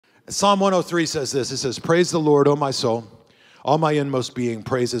Psalm 103 says this. It says, praise the Lord, O my soul. All my inmost being,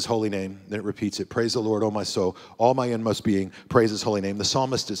 praise his holy name. Then it repeats it. Praise the Lord, O my soul. All my inmost being, praise his holy name. The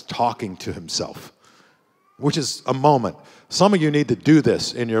psalmist is talking to himself, which is a moment. Some of you need to do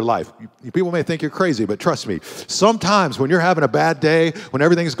this in your life. People may think you're crazy, but trust me. Sometimes when you're having a bad day, when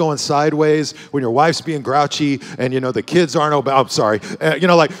everything's going sideways, when your wife's being grouchy, and the kids aren't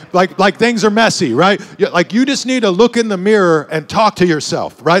like things are messy, right? Like you just need to look in the mirror and talk to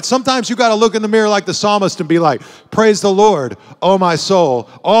yourself, right? Sometimes you got to look in the mirror like the psalmist and be like, praise the Lord, O my soul,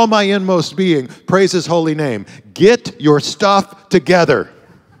 all my inmost being, praise his holy name. Get your stuff together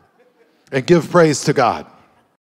and give praise to God.